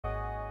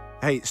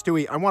Hey,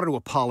 Stewie, I wanted to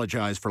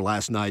apologize for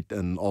last night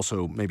and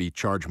also maybe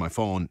charge my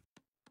phone.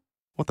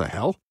 What the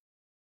hell?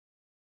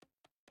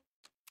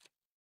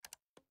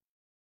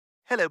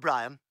 Hello,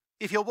 Brian.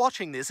 If you're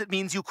watching this, it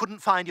means you couldn't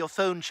find your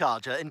phone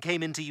charger and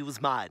came in to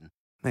use mine.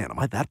 Man, am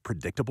I that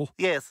predictable?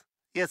 Yes,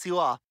 you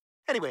are.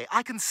 Anyway,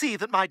 I can see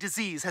that my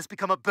disease has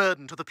become a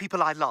burden to the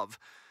people I love.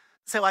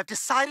 So I've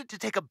decided to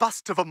take a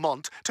bus to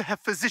Vermont to have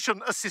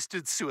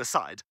physician-assisted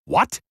suicide.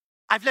 What?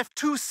 I've left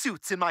 2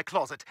 suits in my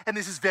closet, and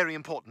this is very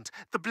important.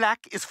 The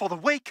black is for the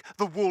wake,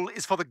 the wool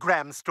is for the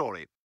grand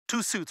story.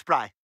 2 suits,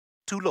 Bri.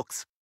 2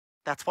 looks.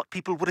 That's what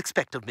people would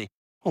expect of me.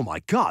 Oh my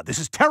God, this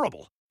is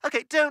terrible.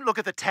 Okay, don't look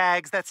at the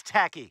tags, that's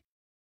tacky.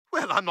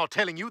 Well, I'm not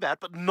telling you that,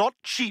 but not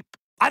cheap.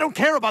 I don't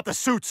care about the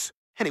suits.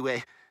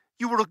 Anyway,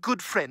 you were a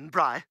good friend,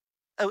 Bri.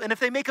 Oh, and if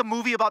they make a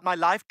movie about my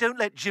life, don't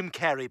let Jim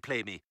Carrey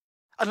play me.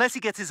 Unless he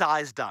gets his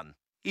eyes done.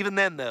 Even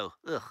then, though,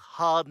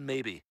 hard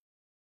maybe.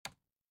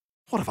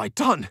 What have I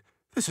done?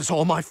 This is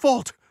all my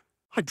fault.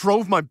 I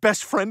drove my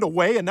best friend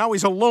away, and now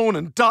he's alone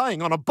and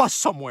dying on a bus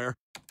somewhere.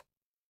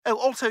 Oh,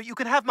 also, you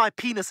can have my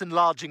penis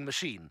enlarging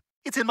machine.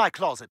 It's in my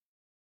closet.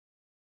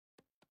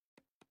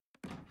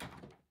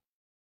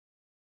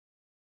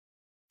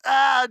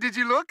 Ah, did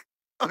you look?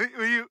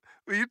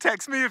 Will you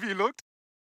text me if you looked?